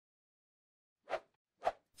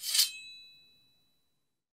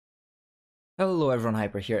Hello everyone,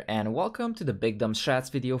 Hyper here, and welcome to the Big Dumb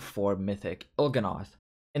Strats video for Mythic Ny'alotha.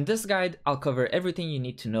 In this guide, I'll cover everything you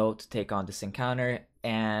need to know to take on this encounter,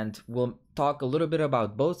 and we'll talk a little bit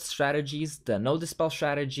about both strategies, the no dispel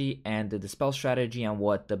strategy and the dispel strategy, and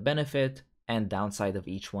what the benefit and downside of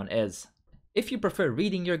each one is. If you prefer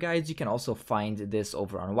reading your guides, you can also find this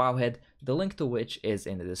over on Wowhead, the link to which is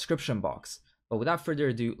in the description box. But without further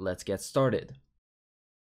ado, let's get started.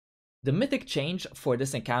 The mythic change for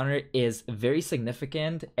this encounter is very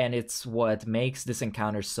significant, and it's what makes this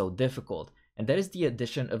encounter so difficult, and that is the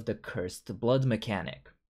addition of the Cursed Blood mechanic.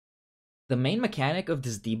 The main mechanic of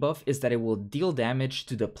this debuff is that it will deal damage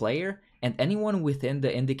to the player and anyone within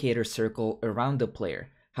the indicator circle around the player.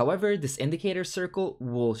 However, this indicator circle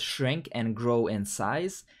will shrink and grow in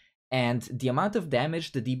size, and the amount of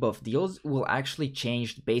damage the debuff deals will actually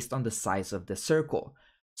change based on the size of the circle.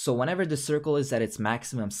 So whenever the circle is at its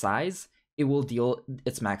maximum size, it will deal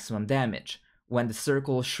its maximum damage. When the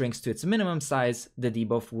circle shrinks to its minimum size, the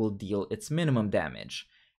debuff will deal its minimum damage.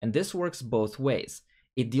 And this works both ways.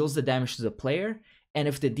 It deals the damage to the player, and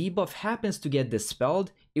if the debuff happens to get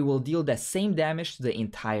dispelled, it will deal that same damage to the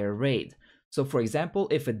entire raid. So for example,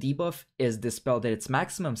 if a debuff is dispelled at its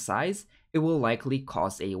maximum size, it will likely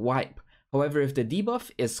cause a wipe. However, if the debuff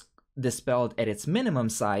is dispelled at its minimum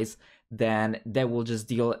size, then that will just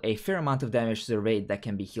deal a fair amount of damage to the raid that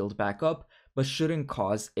can be healed back up, but shouldn't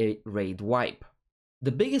cause a raid wipe.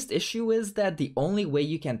 The biggest issue is that the only way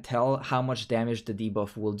you can tell how much damage the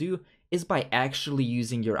debuff will do is by actually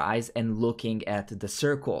using your eyes and looking at the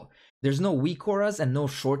circle. There's no weak auras and no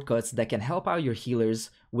shortcuts that can help out your healers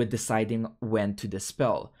with deciding when to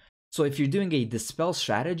dispel. So if you're doing a dispel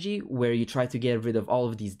strategy where you try to get rid of all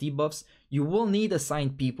of these debuffs, you will need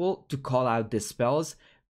assigned people to call out dispels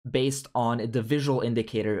based on the visual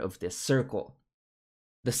indicator of this circle.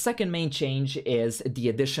 The second main change is the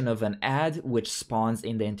addition of an ad which spawns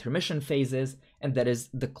in the intermission phases, and that is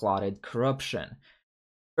the Clotted Corruption.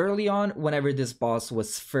 Early on, whenever this boss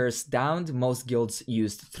was first downed, most guilds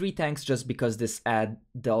used 3 tanks just because this ad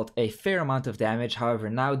dealt a fair amount of damage. However,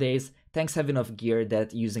 nowadays, tanks have enough gear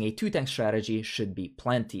that using a 2-tank strategy should be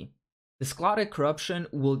plenty. This Clotted Corruption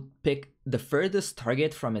will pick the furthest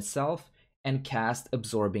target from itself and cast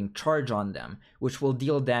Absorbing Charge on them, which will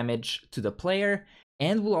deal damage to the player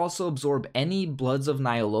and will also absorb any bloods of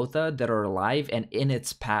Ny'alotha that are alive and in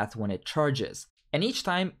its path when it charges. And each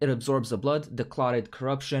time it absorbs a blood, the Clotted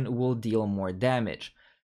Corruption will deal more damage.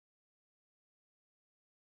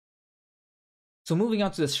 So moving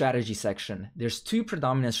on to the strategy section, there's 2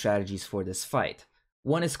 predominant strategies for this fight.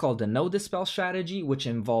 One is called the No Dispel strategy, which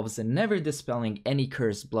involves never dispelling any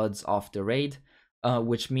cursed bloods off the raid.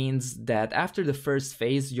 Which means that after the first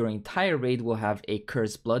phase, your entire raid will have a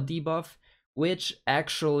Cursed Blood debuff, which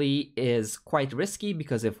actually is quite risky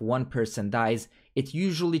because if one person dies, it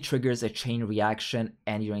usually triggers a chain reaction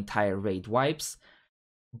and your entire raid wipes.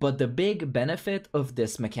 But the big benefit of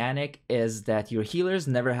this mechanic is that your healers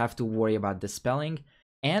never have to worry about dispelling,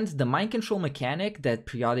 and the mind control mechanic that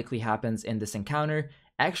periodically happens in this encounter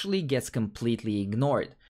actually gets completely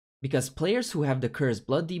ignored, because players who have the Cursed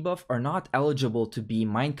Blood debuff are not eligible to be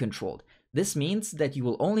mind controlled. This means that you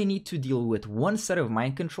will only need to deal with 1 set of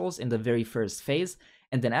mind controls in the very first phase,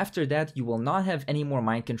 and then after that you will not have any more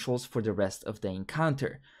mind controls for the rest of the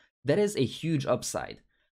encounter. That is a huge upside.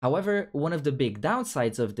 However, one of the big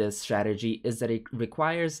downsides of this strategy is that it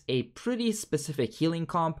requires a pretty specific healing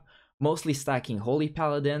comp, mostly stacking Holy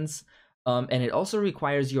Paladins, and it also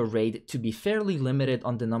requires your raid to be fairly limited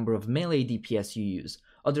on the number of melee DPS you use.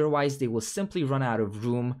 Otherwise, they will simply run out of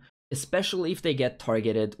room, especially if they get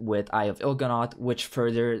targeted with Eye of Il'gynoth, which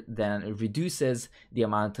further then reduces the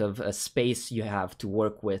amount of space you have to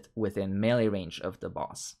work with within melee range of the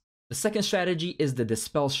boss. The second strategy is the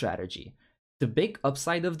Dispel strategy. The big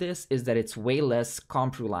upside of this is that it's way less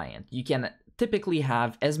comp reliant. You can typically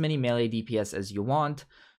have as many melee DPS as you want,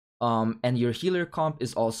 and your healer comp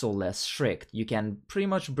is also less strict. You can pretty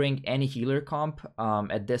much bring any healer comp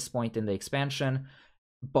at this point in the expansion,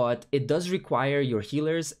 but it does require your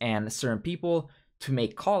healers and certain people to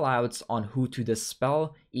make callouts on who to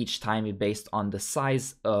dispel each time based on the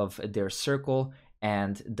size of their circle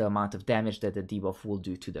and the amount of damage that the debuff will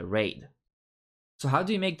do to the raid. So how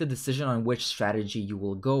do you make the decision on which strategy you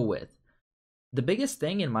will go with? The biggest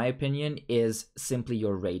thing, in my opinion, is simply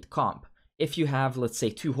your raid comp. If you have, let's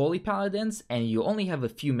say, 2 Holy Paladins and you only have a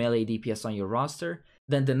few melee DPS on your roster,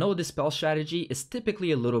 then the No Dispel strategy is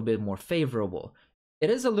typically a little bit more favorable. It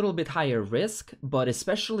is a little bit higher risk, but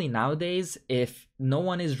especially nowadays, if no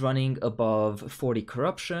one is running above 40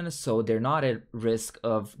 corruption, so they're not at risk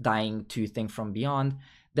of dying to Think from Beyond,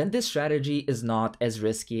 then this strategy is not as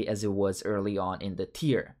risky as it was early on in the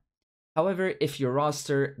tier. However, if your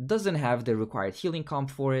roster doesn't have the required healing comp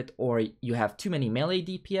for it, or you have too many melee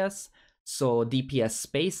DPS, so DPS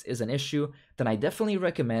space is an issue, then I definitely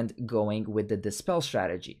recommend going with the dispel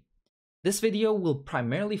strategy. This video will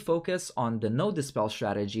primarily focus on the no dispel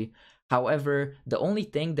strategy. However, the only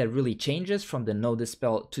thing that really changes from the no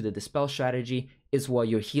dispel to the dispel strategy is what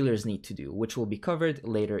your healers need to do, which will be covered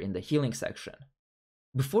later in the healing section.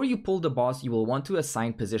 Before you pull the boss, you will want to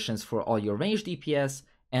assign positions for all your ranged DPS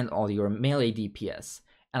and all your melee DPS.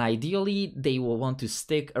 And ideally, they will want to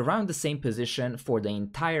stick around the same position for the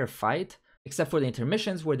entire fight, except for the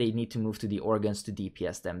intermissions where they need to move to the organs to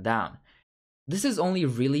DPS them down. This is only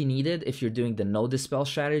really needed if you're doing the no dispel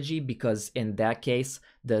strategy, because in that case,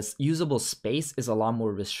 the usable space is a lot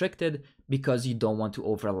more restricted because you don't want to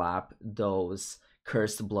overlap those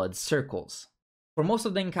cursed blood circles. For most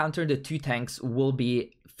of the encounter, the two tanks will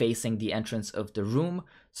be facing the entrance of the room,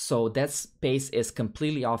 so that space is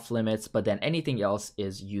completely off limits, but then anything else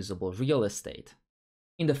is usable real estate.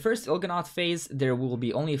 In the first Il'gynoth phase, there will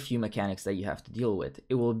be only a few mechanics that you have to deal with.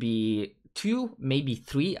 It will be 2, maybe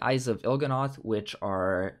 3 Eyes of Il'gynoth, which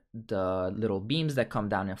are the little beams that come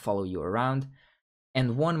down and follow you around,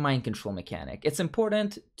 and 1 mind control mechanic. It's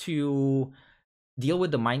important to deal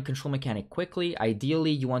with the mind control mechanic quickly.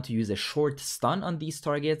 Ideally, you want to use a short stun on these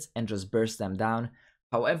targets and just burst them down.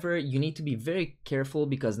 However, you need to be very careful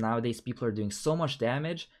because nowadays people are doing so much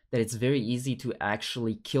damage that it's very easy to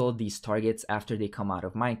actually kill these targets after they come out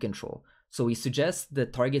of mind control. So we suggest the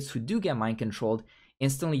targets who do get mind controlled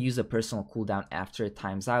instantly use a personal cooldown after it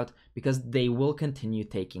times out, because they will continue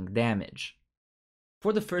taking damage.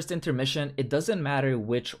 For the first intermission, it doesn't matter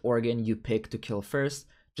which organ you pick to kill first,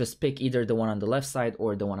 just pick either the one on the left side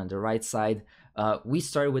or the one on the right side. We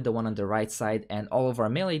start with the one on the right side, and all of our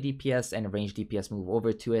melee DPS and ranged DPS move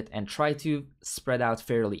over to it and try to spread out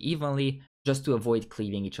fairly evenly just to avoid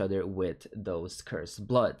cleaving each other with those cursed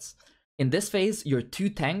bloods. In this phase, your 2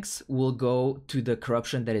 tanks will go to the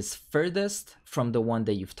corruption that is furthest from the one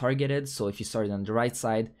that you've targeted. So if you started on the right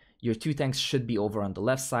side, your 2 tanks should be over on the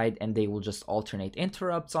left side, and they will just alternate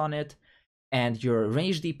interrupts on it. And your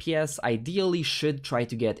ranged DPS ideally should try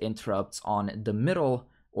to get interrupts on the middle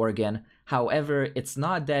organ. However, it's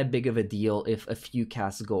not that big of a deal if a few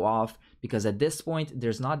casts go off, because at this point,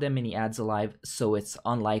 there's not that many adds alive, so it's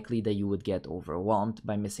unlikely that you would get overwhelmed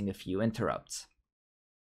by missing a few interrupts.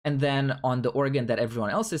 And then on the organ that everyone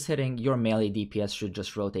else is hitting, your melee DPS should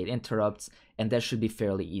just rotate interrupts, and that should be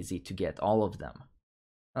fairly easy to get all of them.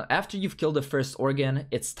 After you've killed the first organ,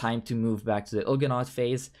 it's time to move back to the Il'gynoth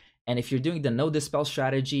phase. And if you're doing the no dispel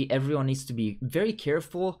strategy, everyone needs to be very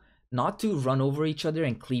careful not to run over each other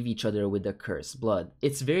and cleave each other with the cursed blood.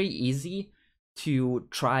 It's very easy to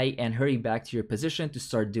try and hurry back to your position to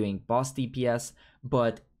start doing boss DPS,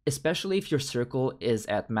 but especially if your circle is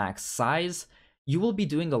at max size, you will be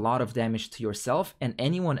doing a lot of damage to yourself and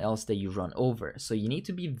anyone else that you run over, so you need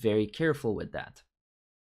to be very careful with that.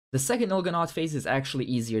 The second Il'gynoth phase is actually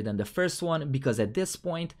easier than the first one, because at this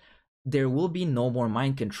point, there will be no more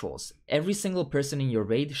mind controls. Every single person in your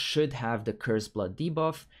raid should have the Cursed Blood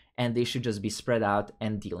debuff, and they should just be spread out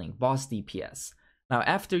and dealing boss DPS. Now,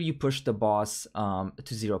 after you push the boss to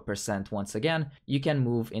 0% once again, you can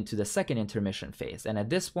move into the second intermission phase. And at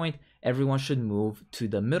this point, everyone should move to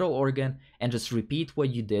the middle organ and just repeat what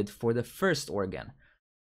you did for the first organ.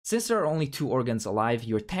 Since there are only 2 organs alive,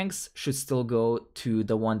 your tanks should still go to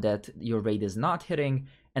the one that your raid is not hitting,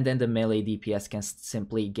 and then the melee DPS can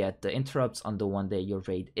simply get the interrupts on the one that your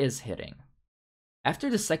raid is hitting.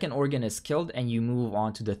 After the second organ is killed and you move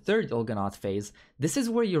on to the third Il'gynoth phase, this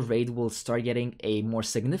is where your raid will start getting a more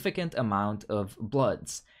significant amount of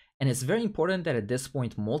bloods. And it's very important that at this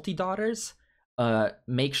point multi-dotters,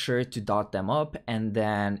 make sure to dot them up, and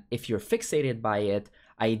then if you're fixated by it,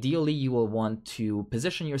 ideally you will want to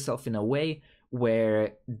position yourself in a way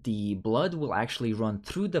where the blood will actually run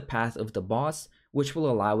through the path of the boss, which will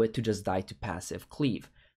allow it to just die to passive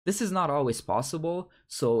cleave. This is not always possible,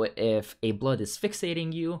 so if a blood is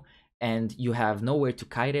fixating you and you have nowhere to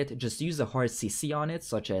kite it, just use a hard CC on it,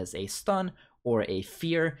 such as a stun or a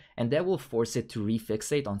fear, and that will force it to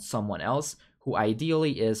refixate on someone else, who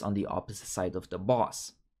ideally is on the opposite side of the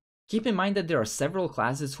boss. Keep in mind that there are several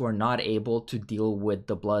classes who are not able to deal with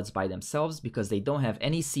the bloods by themselves because they don't have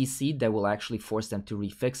any CC that will actually force them to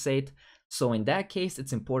refixate, so in that case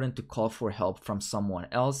it's important to call for help from someone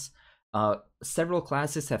else. Several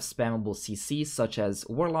classes have spammable CC, such as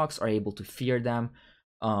warlocks are able to fear them,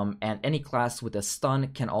 and any class with a stun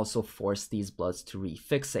can also force these bloods to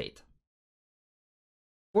refixate.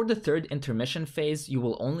 For the third intermission phase, you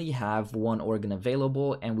will only have one organ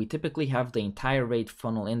available, and we typically have the entire raid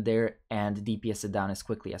funnel in there and DPS it down as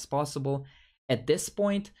quickly as possible. At this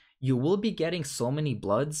point, you will be getting so many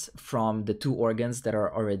bloods from the two organs that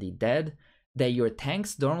are already dead that your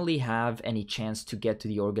tanks don't really have any chance to get to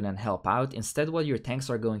the organ and help out. Instead, what your tanks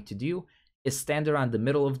are going to do is stand around the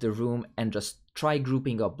middle of the room and just try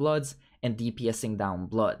grouping up bloods and DPSing down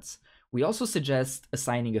bloods. We also suggest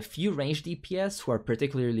assigning a few ranged DPS who are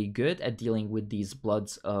particularly good at dealing with these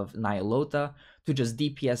bloods of Ny'alotha to just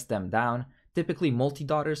DPS them down, typically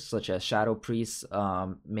multi-daughters such as Shadow Priests,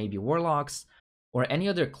 maybe Warlocks, or any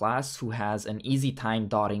other class who has an easy time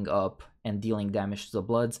dotting up and dealing damage to the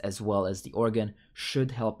bloods as well as the organ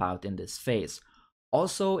should help out in this phase.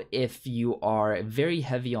 Also, if you are very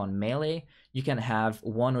heavy on melee, you can have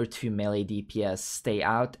 1 or 2 melee DPS stay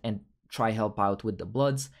out and try help out with the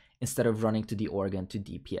bloods instead of running to the organ to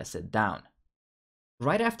DPS it down.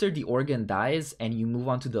 Right after the organ dies and you move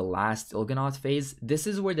on to the last Il'gynoth phase, this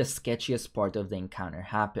is where the sketchiest part of the encounter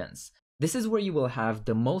happens. This is where you will have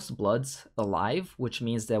the most bloods alive, which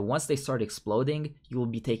means that once they start exploding, you will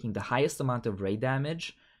be taking the highest amount of raid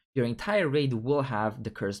damage. Your entire raid will have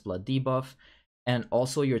the Cursed Blood debuff, and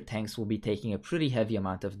also your tanks will be taking a pretty heavy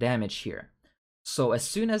amount of damage here. So as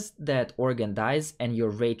soon as that organ dies and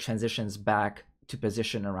your raid transitions back to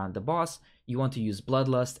position around the boss, you want to use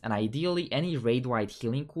Bloodlust and ideally any raid-wide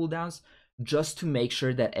healing cooldowns just to make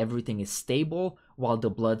sure that everything is stable while the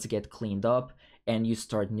bloods get cleaned up and you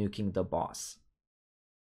start nuking the boss.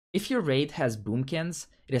 If your raid has boomkins,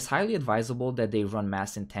 it is highly advisable that they run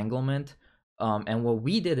Mass Entanglement, and what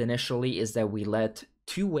we did initially is that we let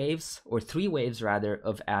 2 waves, or 3 waves rather,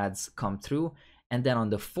 of ads come through, and then on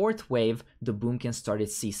the 4th wave, the boomkins started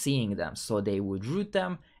CCing them, so they would root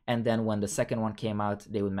them, and then when the second one came out,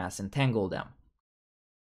 they would Mass Entangle them.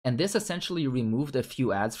 And this essentially removed a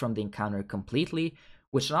few ads from the encounter completely,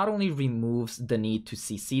 which not only removes the need to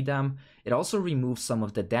CC them, it also removes some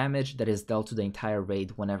of the damage that is dealt to the entire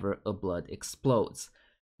raid whenever a blood explodes.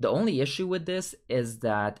 The only issue with this is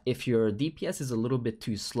that if your DPS is a little bit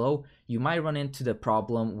too slow, you might run into the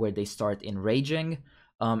problem where they start enraging,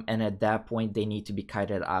 and at that point they need to be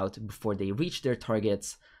kited out before they reach their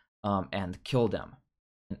targets and kill them.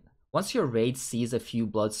 Once your raid sees a few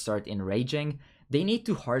bloods start enraging, they need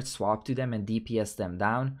to hard swap to them and DPS them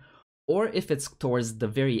down, or if it's towards the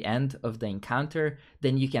very end of the encounter,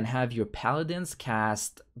 then you can have your paladins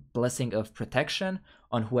cast Blessing of Protection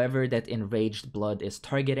on whoever that enraged blood is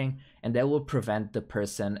targeting, and that will prevent the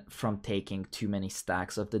person from taking too many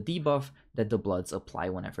stacks of the debuff that the bloods apply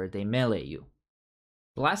whenever they melee you.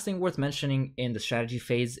 The last thing worth mentioning in the strategy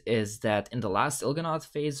phase is that in the last Il'gynoth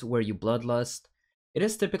phase where you Bloodlust, it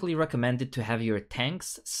is typically recommended to have your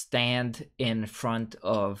tanks stand in front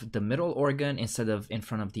of the middle organ instead of in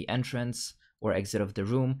front of the entrance or exit of the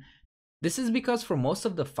room. This is because for most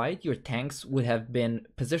of the fight, your tanks would have been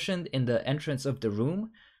positioned in the entrance of the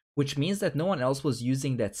room, which means that no one else was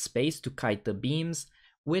using that space to kite the beams,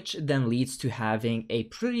 which then leads to having a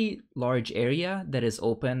pretty large area that is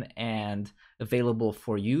open and available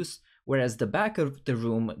for use, whereas the back of the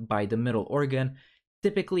room by the middle organ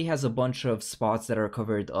typically has a bunch of spots that are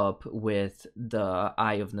covered up with the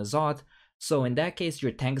Eye of Ny'alotha. So in that case,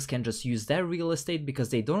 your tanks can just use that real estate because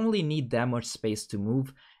they don't really need that much space to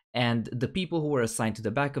move, and the people who are assigned to the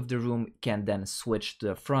back of the room can then switch to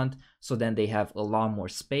the front, so then they have a lot more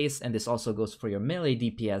space. And this also goes for your melee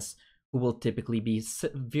DPS, who will typically be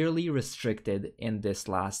severely restricted in this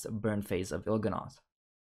last burn phase of Il'gynoth.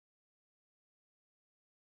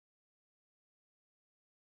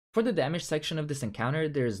 For the damage section of this encounter,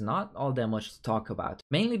 there's not all that much to talk about,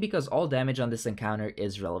 mainly because all damage on this encounter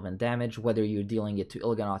is relevant damage, whether you're dealing it to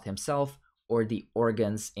Il'gynoth himself or the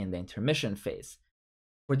organs in the intermission phase.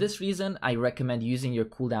 For this reason, I recommend using your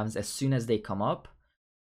cooldowns as soon as they come up.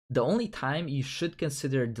 The only time you should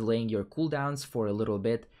consider delaying your cooldowns for a little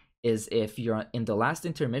bit is if you're in the last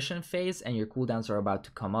intermission phase and your cooldowns are about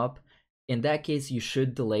to come up. In that case, you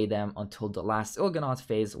should delay them until the last Il'gynoth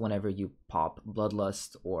phase whenever you pop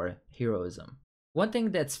Bloodlust or Heroism. One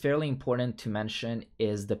thing that's fairly important to mention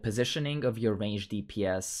is the positioning of your ranged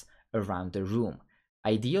DPS around the room.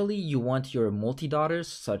 Ideally, you want your multi-daughters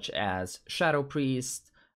such as Shadow Priest,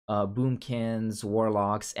 Boomkins,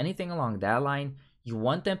 Warlocks, anything along that line. You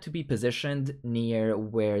want them to be positioned near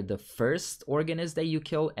where the first organ is that you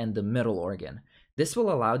kill and the middle organ. This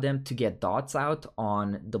will allow them to get dots out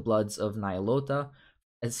on the bloods of Ny'alotha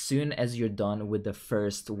as soon as you're done with the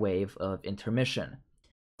first wave of intermission.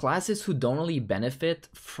 Classes who don't really benefit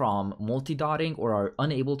from multi-dotting or are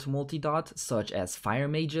unable to multi-dot, such as fire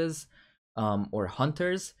mages or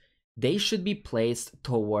hunters, they should be placed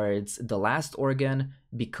towards the last organ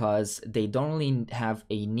because they don't really have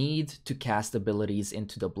a need to cast abilities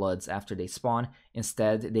into the bloods after they spawn.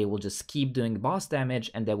 Instead, they will just keep doing boss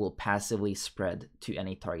damage and they will passively spread to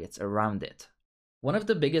any targets around it. One of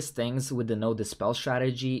the biggest things with the no dispel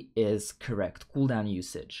strategy is correct cooldown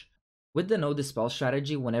usage. With the no dispel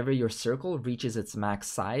strategy, whenever your circle reaches its max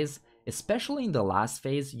size, especially in the last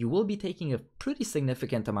phase, you will be taking a pretty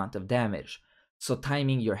significant amount of damage. So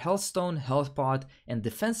timing your health stone, health pot, and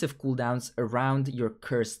defensive cooldowns around your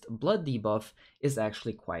cursed blood debuff is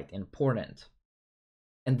actually quite important.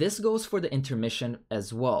 And this goes for the intermission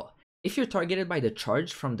as well. If you're targeted by the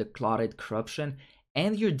charge from the clotted corruption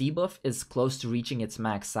and your debuff is close to reaching its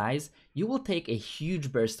max size, you will take a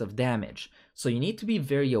huge burst of damage. So you need to be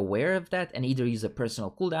very aware of that and either use a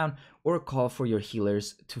personal cooldown or call for your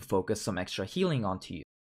healers to focus some extra healing onto you.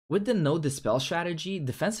 With the no dispel strategy,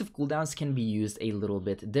 defensive cooldowns can be used a little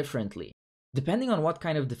bit differently. Depending on what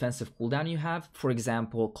kind of defensive cooldown you have, for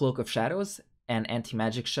example, Cloak of Shadows and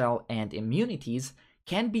Anti-Magic Shell and immunities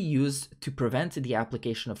can be used to prevent the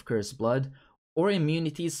application of Cursed Blood, or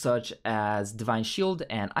immunities such as Divine Shield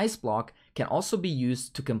and Ice Block can also be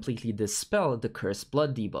used to completely dispel the Cursed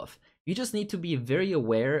Blood debuff. You just need to be very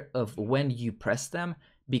aware of when you press them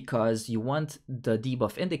because you want the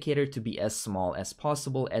debuff indicator to be as small as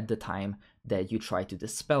possible at the time that you try to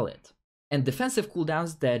dispel it. And defensive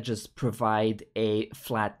cooldowns that just provide a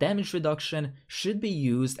flat damage reduction should be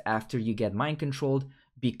used after you get mind controlled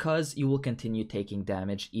because you will continue taking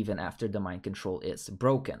damage even after the mind control is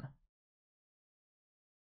broken.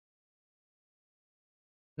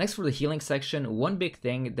 Next, for the healing section, one big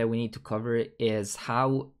thing that we need to cover is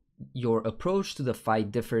how your approach to the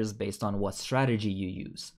fight differs based on what strategy you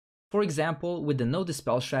use. For example, with the no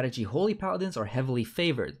dispel strategy, Holy Paladins are heavily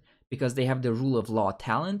favored because they have the Rule of Law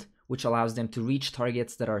talent, which allows them to reach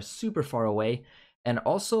targets that are super far away, and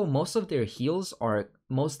also most of their heals are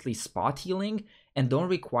mostly spot healing and don't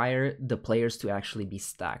require the players to actually be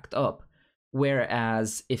stacked up.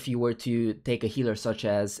 Whereas if you were to take a healer such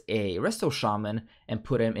as a Resto Shaman and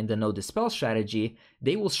put him in the no dispel strategy,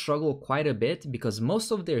 they will struggle quite a bit because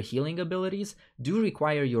most of their healing abilities do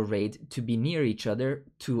require your raid to be near each other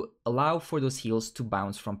to allow for those heals to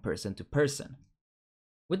bounce from person to person.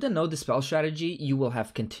 With the no dispel strategy, you will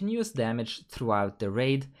have continuous damage throughout the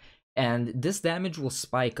raid, and this damage will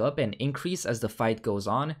spike up and increase as the fight goes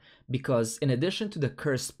on because in addition to the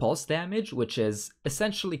cursed pulse damage, which is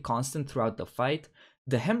essentially constant throughout the fight,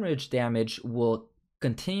 the hemorrhage damage will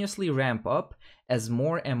continuously ramp up as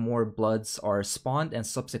more and more bloods are spawned and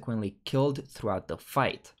subsequently killed throughout the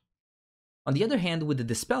fight. On the other hand, with the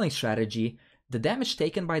dispelling strategy, the damage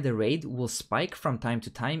taken by the raid will spike from time to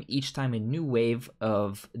time each time a new wave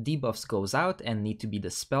of debuffs goes out and need to be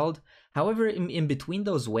dispelled. However, in between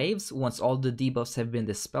those waves, once all the debuffs have been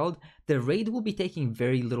dispelled, the raid will be taking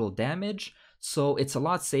very little damage, so it's a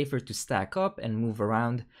lot safer to stack up and move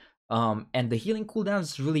around. And the healing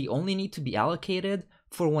cooldowns really only need to be allocated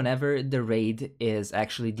for whenever the raid is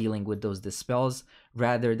actually dealing with those dispels,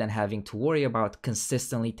 rather than having to worry about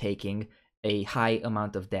consistently taking a high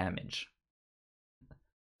amount of damage.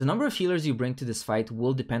 The number of healers you bring to this fight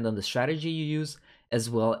will depend on the strategy you use, as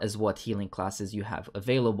well as what healing classes you have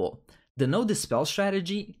available. The no dispel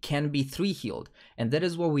strategy can be 3 healed, and that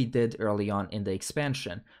is what we did early on in the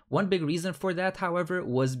expansion. One big reason for that, however,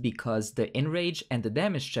 was because the enrage and the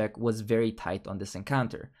damage check was very tight on this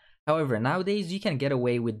encounter. However, nowadays you can get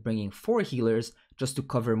away with bringing 4 healers just to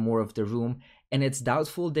cover more of the room, and it's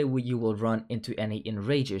doubtful that you will run into any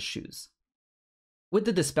enrage issues. With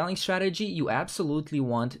the dispelling strategy, you absolutely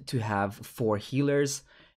want to have 4 healers,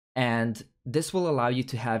 and this will allow you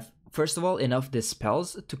to have, first of all, enough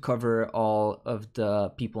dispels to cover all of the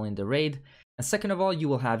people in the raid, and second of all, you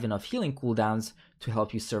will have enough healing cooldowns to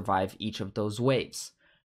help you survive each of those waves.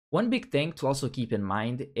 One big thing to also keep in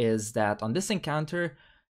mind is that on this encounter,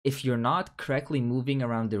 if you're not correctly moving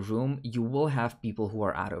around the room, you will have people who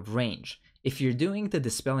are out of range. If you're doing the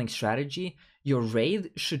dispelling strategy, your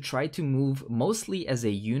raid should try to move mostly as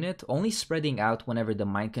a unit, only spreading out whenever the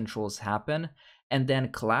mind controls happen, and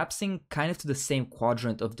then collapsing kind of to the same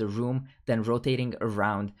quadrant of the room, then rotating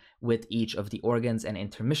around with each of the organs and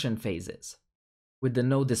intermission phases. With the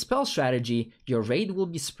no dispel strategy, your raid will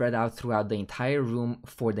be spread out throughout the entire room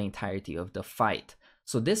for the entirety of the fight.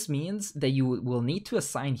 So this means that you will need to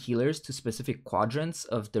assign healers to specific quadrants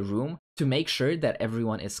of the room to make sure that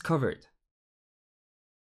everyone is covered.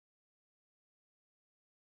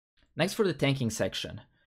 Next, for the tanking section.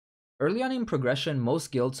 Early on in progression,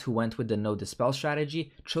 most guilds who went with the no dispel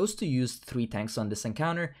strategy chose to use 3 tanks on this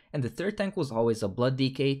encounter, and the third tank was always a blood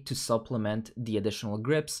DK to supplement the additional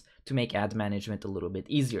grips to make ad management a little bit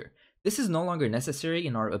easier. This is no longer necessary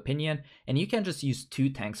in our opinion, and you can just use 2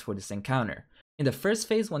 tanks for this encounter. In the first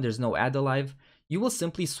phase, when there's no ad alive, you will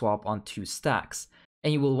simply swap on 2 stacks,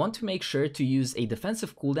 and you will want to make sure to use a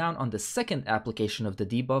defensive cooldown on the second application of the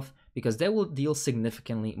debuff because they will deal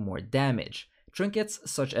significantly more damage. Trinkets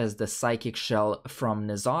such as the Psychic Shell from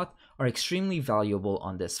Ny'alotha are extremely valuable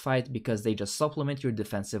on this fight because they just supplement your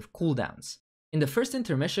defensive cooldowns. In the first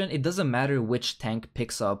intermission, it doesn't matter which tank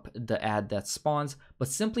picks up the ad that spawns, but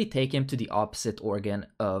simply take him to the opposite organ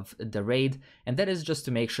of the raid, and that is just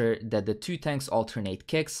to make sure that the 2 tanks alternate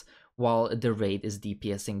kicks while the raid is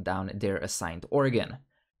DPSing down their assigned organ.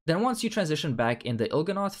 Then once you transition back in the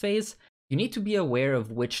Ny'alotha phase, you need to be aware of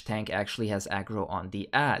which tank actually has aggro on the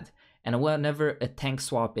ad. And whenever a tank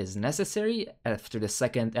swap is necessary, after the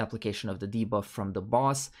second application of the debuff from the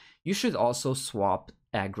boss, you should also swap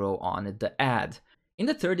aggro on the ad. In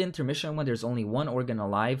the third intermission, when there's only 1 organ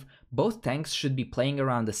alive, both tanks should be playing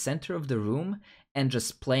around the center of the room and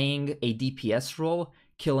just playing a DPS role,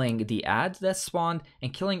 killing the ad that spawned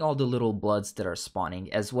and killing all the little bloods that are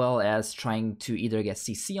spawning, as well as trying to either get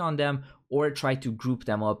CC on them or try to group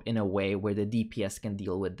them up in a way where the DPS can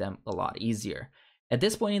deal with them a lot easier. At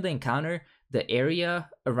this point in the encounter, the area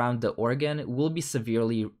around the organ will be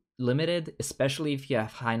severely limited, especially if you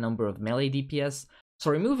have high number of melee DPS, so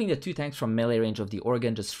removing the 2 tanks from melee range of the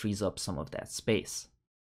organ just frees up some of that space.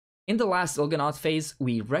 In the last Ny'alotha phase,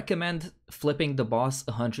 we recommend flipping the boss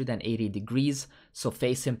 180 degrees, so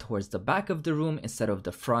face him towards the back of the room instead of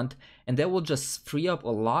the front, and that will just free up a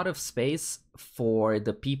lot of space for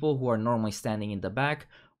the people who are normally standing in the back,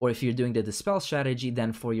 or if you're doing the dispel strategy,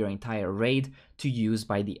 then for your entire raid to use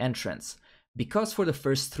by the entrance. Because for the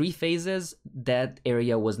first 3 phases, that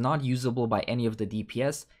area was not usable by any of the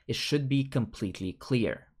DPS, it should be completely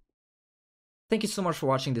clear. Thank you so much for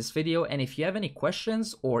watching this video, and if you have any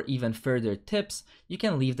questions or even further tips, you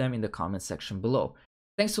can leave them in the comment section below.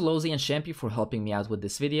 Thanks to Lozy and Shampy for helping me out with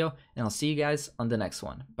this video, and I'll see you guys on the next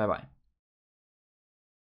one. Bye bye.